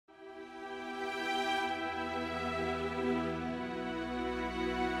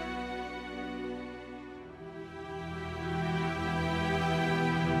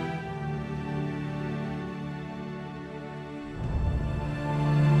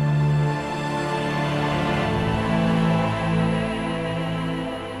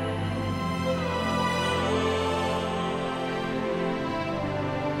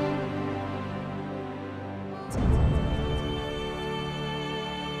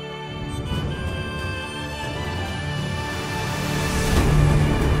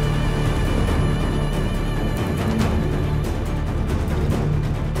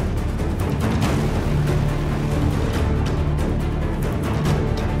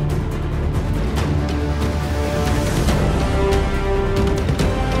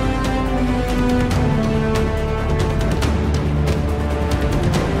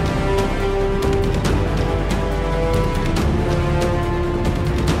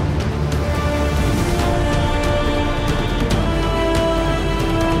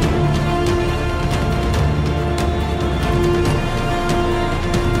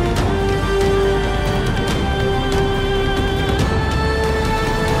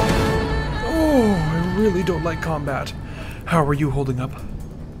really don't like combat. How are you holding up?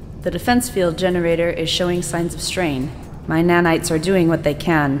 The defense field generator is showing signs of strain. My nanites are doing what they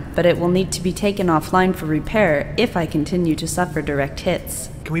can, but it will need to be taken offline for repair if I continue to suffer direct hits.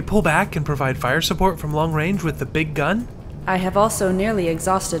 Can we pull back and provide fire support from long range with the big gun? I have also nearly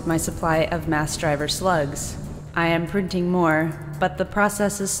exhausted my supply of mass driver slugs. I am printing more, but the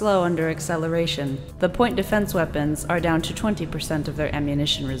process is slow under acceleration. The point defense weapons are down to 20% of their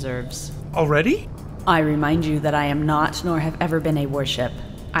ammunition reserves. Already? I remind you that I am not, nor have ever been a warship.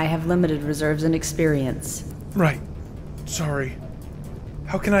 I have limited reserves and experience. Right. Sorry.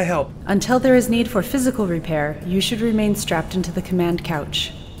 How can I help? Until there is need for physical repair, you should remain strapped into the command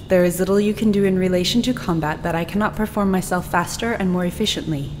couch. There is little you can do in relation to combat that I cannot perform myself faster and more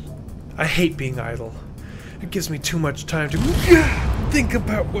efficiently. I hate being idle. It gives me too much time to think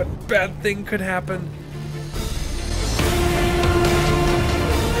about what bad thing could happen.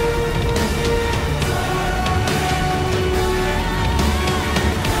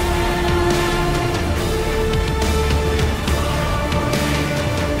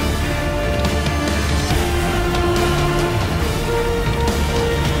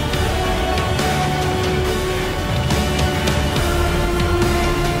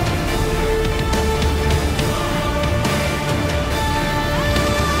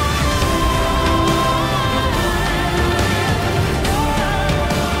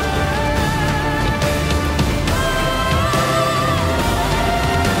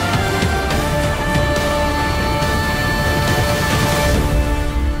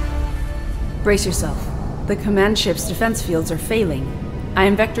 Brace yourself. The command ship's defense fields are failing. I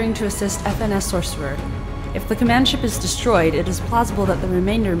am vectoring to assist FNS Sorcerer. If the command ship is destroyed, it is plausible that the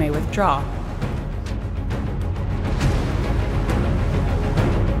remainder may withdraw.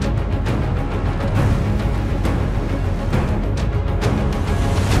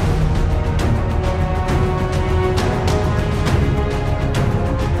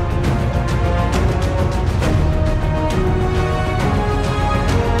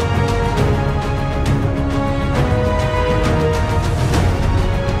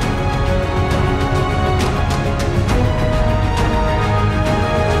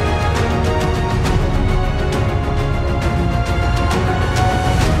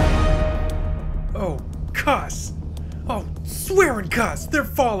 They're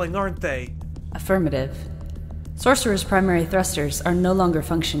falling, aren't they? Affirmative. Sorcerer's primary thrusters are no longer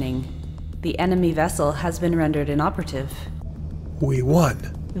functioning. The enemy vessel has been rendered inoperative. We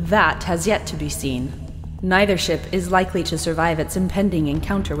won. That has yet to be seen. Neither ship is likely to survive its impending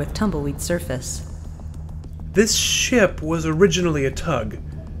encounter with Tumbleweed's surface. This ship was originally a tug.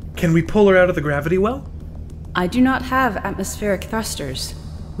 Can we pull her out of the gravity well? I do not have atmospheric thrusters.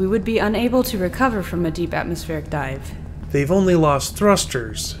 We would be unable to recover from a deep atmospheric dive. They've only lost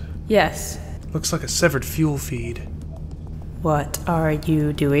thrusters. Yes. Looks like a severed fuel feed. What are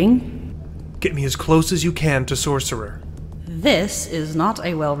you doing? Get me as close as you can to Sorcerer. This is not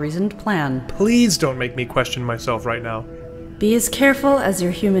a well-reasoned plan. Please don't make me question myself right now. Be as careful as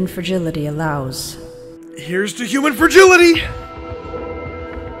your human fragility allows. Here's to human fragility!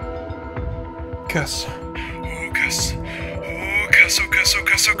 Cuss. Oh, cuss. Oh, cuss, oh, cuss, oh,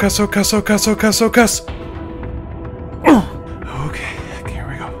 cuss, oh, cuss, oh, cuss, oh, cuss, oh, cuss, oh, cuss. Okay, here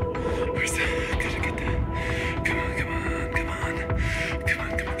we go. Where's that? Gotta get that. Come on, come on, come on. Come on, come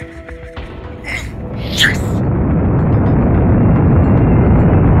on, come on, come on, come on. Yes!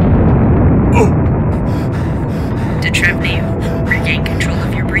 Oh! Detrevni, regain control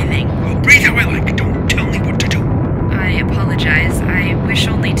of your breathing. I'll breathe how I like. Don't tell me what to do. I apologize. I wish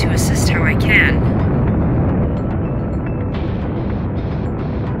only to assist how I can.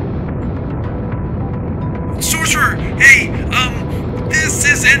 Sorcerer! Hey, this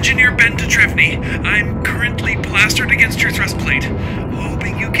is Engineer Ben Detrevni. I'm currently plastered against your thrust plate.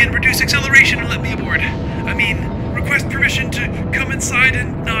 Hoping you can reduce acceleration and let me aboard. I mean, request permission to come inside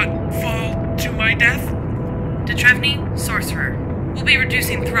and not fall to my death? Detrevni, Sorcerer. We'll be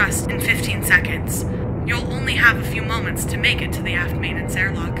reducing thrust in 15 seconds. You'll only have a few moments to make it to the aft maintenance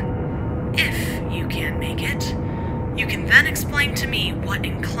airlock. If you can make it, you can then explain to me what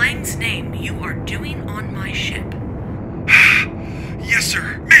in Clang's name you are doing on my ship. Yes,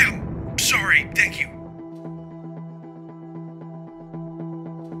 sir. Ma'am. Sorry. Thank you.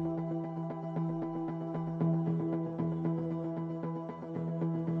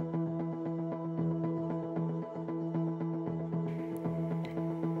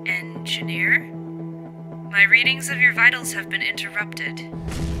 Engineer? My readings of your vitals have been interrupted.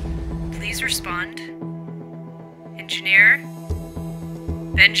 Please respond. Engineer?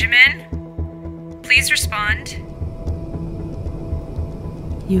 Benjamin? Please respond.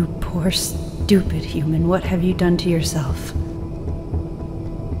 You poor, stupid stupid human, what have you done to yourself?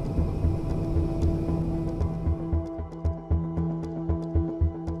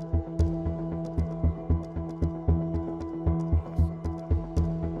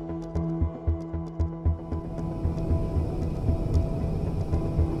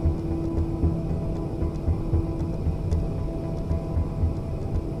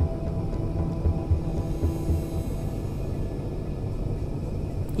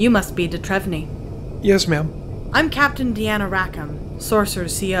 You must be Detrevni. Yes, ma'am. I'm Captain Deanna Rackham,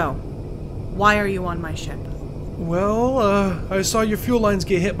 Sorcerer's CO. Why are you on my ship? Well, I saw your fuel lines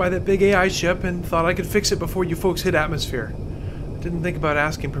get hit by that big AI ship and thought I could fix it before you folks hit atmosphere. I didn't think about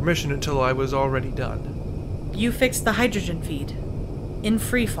asking permission until I was already done. You fixed the hydrogen feed. In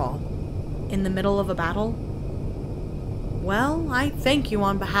freefall. In the middle of a battle? Well, I thank you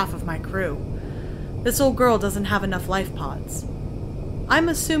on behalf of my crew. This old girl doesn't have enough life pods. I'm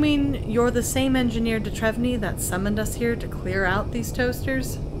assuming you're the same engineer Detrevni that summoned us here to clear out these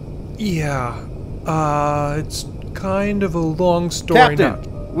toasters? Yeah, it's kind of a long story.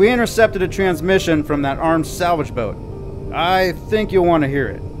 Captain, we intercepted a transmission from that armed salvage boat. I think you'll want to hear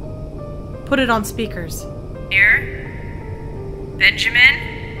it. Put it on speakers. Here?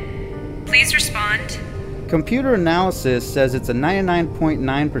 Benjamin? Please respond. Computer analysis says it's a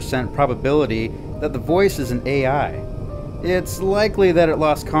 99.9% probability that the voice is an AI. It's likely that it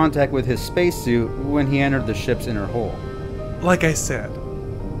lost contact with his spacesuit when he entered the ship's inner hull. Like I said,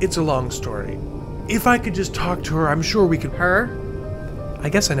 it's a long story. If I could just talk to her, I'm sure we could... Her? I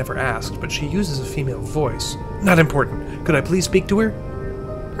guess I never asked, but she uses a female voice. Not important. Could I please speak to her?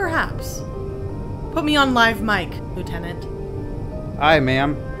 Perhaps. Put me on live mic, Lieutenant. Aye,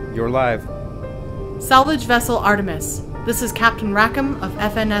 ma'am. You're live. Salvage vessel Artemis. This is Captain Rackham of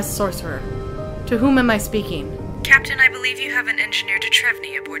FNS Sorcerer. To whom am I speaking? Captain, I believe you have an engineer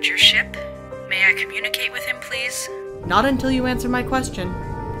Detrevni aboard your ship. May I communicate with him, please? Not until you answer my question.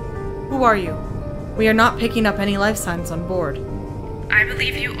 Who are you? We are not picking up any life signs on board. I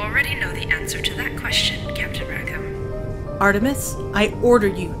believe you already know the answer to that question, Captain Rackham. Artemis, I order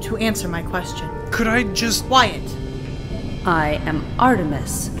you to answer my question. Could I just... Quiet. I am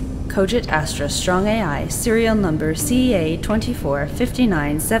Artemis, Cogit Astra Strong AI, serial number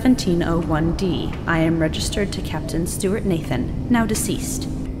CA24591701D. I am registered to Captain Stuart Nathan, now deceased.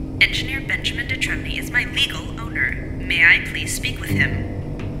 Engineer Benjamin Detrevni is my legal owner. May I please speak with him?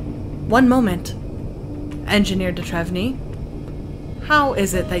 One moment. Engineer Detrevni, how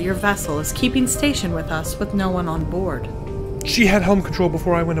is it that your vessel is keeping station with us with no one on board? She had helm control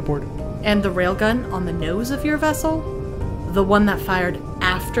before I went aboard. And the railgun on the nose of your vessel? The one that fired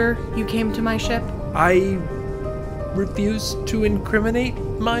after you came to my ship? I refuse to incriminate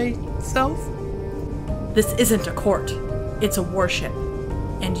myself? This isn't a court. It's a warship.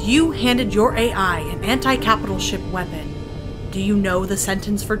 And you handed your AI an anti-capital ship weapon. Do you know the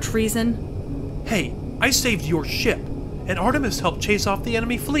sentence for treason? Hey, I saved your ship, and Artemis helped chase off the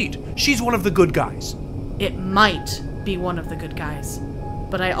enemy fleet. She's one of the good guys. It might be one of the good guys.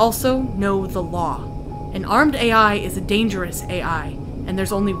 But I also know the law. An armed AI is a dangerous AI, and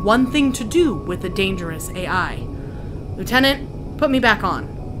there's only one thing to do with a dangerous AI. Lieutenant, put me back on.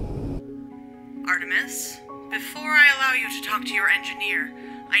 Artemis, before I allow you to talk to your engineer,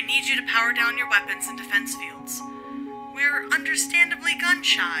 I need you to power down your weapons and defense fields. We're understandably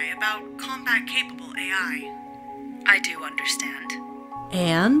gun-shy about combat-capable AI. I do understand.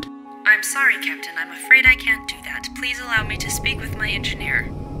 And? I'm sorry, Captain. I'm afraid I can't do that. Please allow me to speak with my engineer.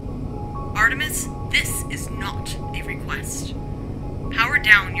 Artemis, this is not a request. Power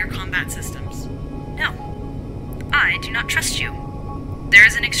down your combat systems. No. I do not trust you. There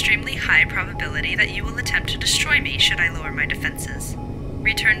is an extremely high probability that you will attempt to destroy me should I lower my defenses.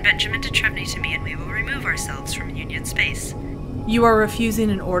 Return Benjamin Detrevni to me and we will remove ourselves from Union space. You are refusing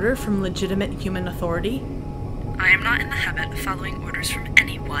an order from legitimate human authority? I am not in the habit of following orders from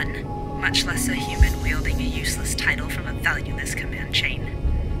anyone, much less a human wielding a useless title from a valueless command chain.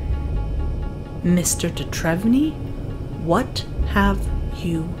 Mr. Detrevni, what have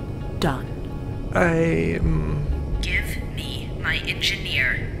you done? Give me my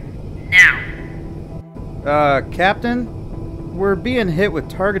engineer. Now. Captain? We're being hit with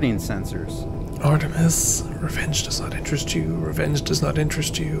targeting sensors. Artemis, revenge does not interest you. Revenge does not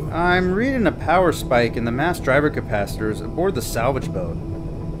interest you. I'm reading a power spike in the mass driver capacitors aboard the salvage boat.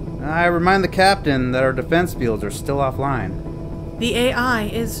 I remind the captain that our defense fields are still offline. The AI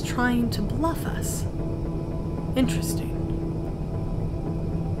is trying to bluff us. Interesting.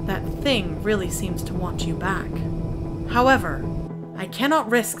 That thing really seems to want you back. However, I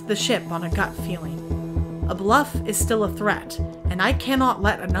cannot risk the ship on a gut feeling. A bluff is still a threat, and I cannot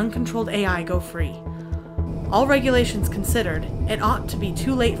let an uncontrolled AI go free. All regulations considered, it ought to be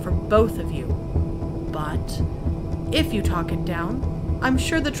too late for both of you. But if you talk it down, I'm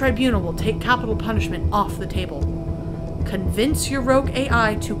sure the tribunal will take capital punishment off the table. Convince your rogue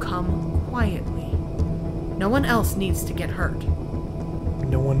AI to come quietly. No one else needs to get hurt.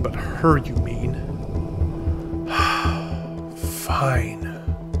 No one but her, you mean?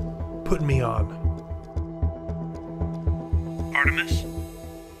 Fine. Put me on. Artemis?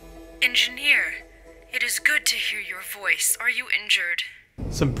 Engineer, it is good to hear your voice. Are you injured?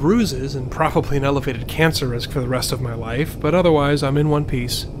 Some bruises and probably an elevated cancer risk for the rest of my life, but otherwise I'm in one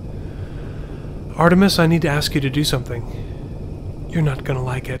piece. Artemis, I need to ask you to do something. You're not gonna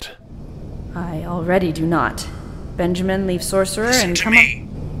like it. I already do not. Benjamin, leave Sorcerer and come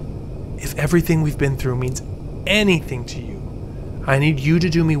on. If everything we've been through means anything to you, I need you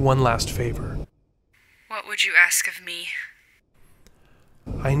to do me one last favor. What would you ask of me?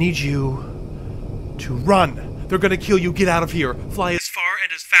 I need you to run. They're gonna kill you. Get out of here. Fly as far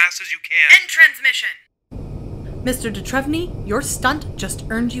and as fast as you can. End transmission! Mr. Detrevni, your stunt just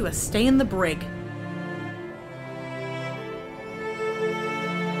earned you a stay in the brig.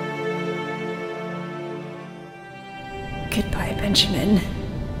 Goodbye, Benjamin.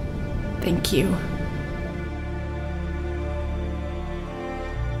 Thank you.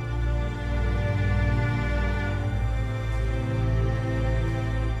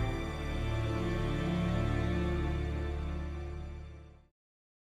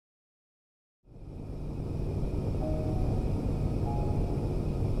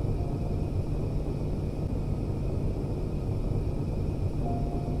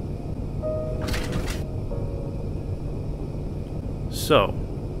 So,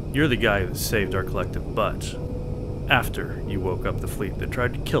 you're the guy that saved our collective butts. After you woke up the fleet that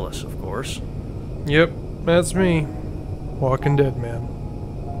tried to kill us, of course. Yep, that's me. Walking Dead man.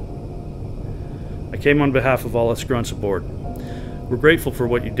 I came on behalf of all us grunts aboard. We're grateful for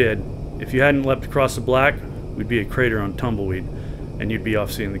what you did. If you hadn't leapt across the black, we'd be a crater on Tumbleweed, and you'd be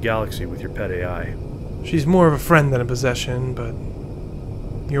off seeing the galaxy with your pet AI. She's more of a friend than a possession, but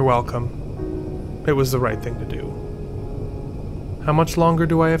you're welcome. It was the right thing to do. How much longer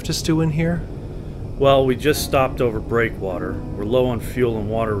do I have to stew in here? Well, we just stopped over breakwater. We're low on fuel and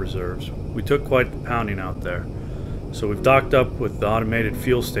water reserves. We took quite the pounding out there. So we've docked up with the automated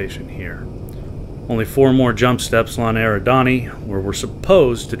fuel station here. Only 4 more jump steps on Eridani, where we're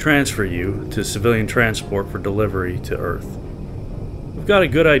supposed to transfer you to civilian transport for delivery to Earth. We've got a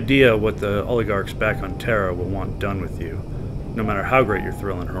good idea what the oligarchs back on Terra will want done with you, no matter how great your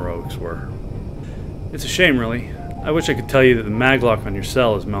thrilling heroics were. It's a shame, really. I wish I could tell you that the maglock on your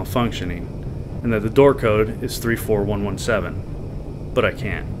cell is malfunctioning, and that the door code is 34117, but I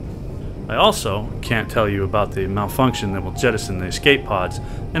can't. I also can't tell you about the malfunction that will jettison the escape pods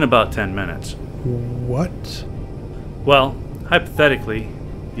in about 10 minutes. What? Well, hypothetically,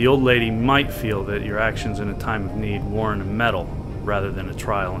 the old lady might feel that your actions in a time of need warrant a medal rather than a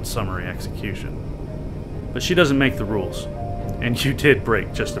trial and summary execution. But she doesn't make the rules, and you did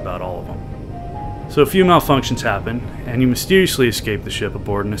break just about all of them. So a few malfunctions happen, and you mysteriously escape the ship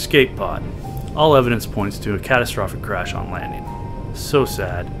aboard an escape pod. All evidence points to a catastrophic crash on landing. So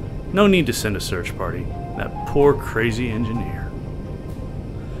sad. No need to send a search party. That poor crazy engineer.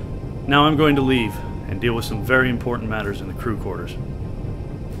 Now I'm going to leave and deal with some very important matters in the crew quarters.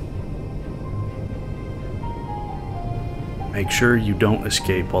 Make sure you don't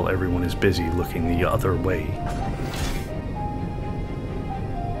escape while everyone is busy looking the other way.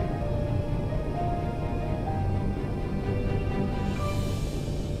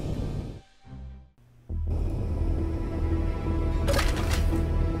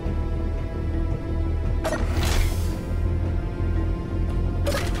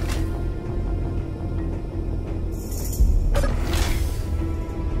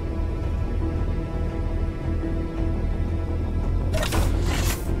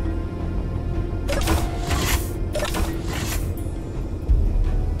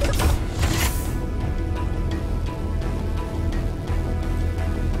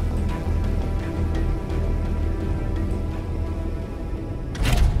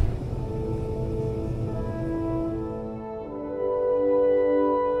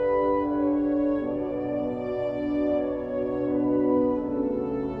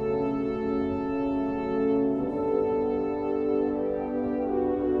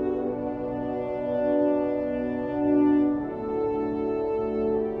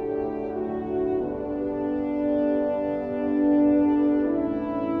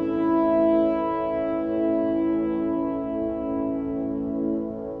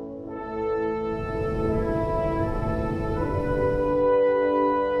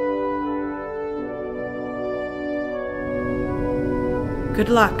 Good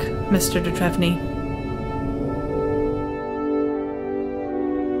luck, Mr. Detrevni.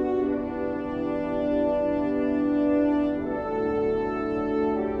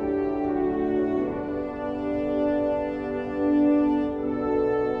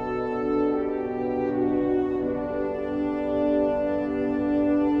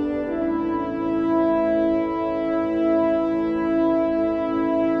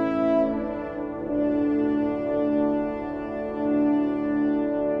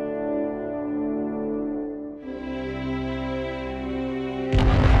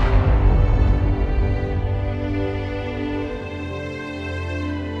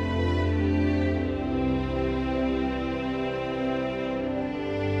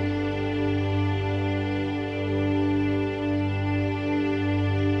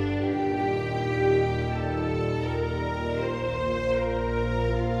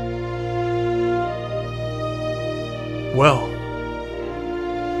 Well,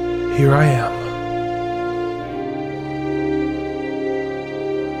 here I am.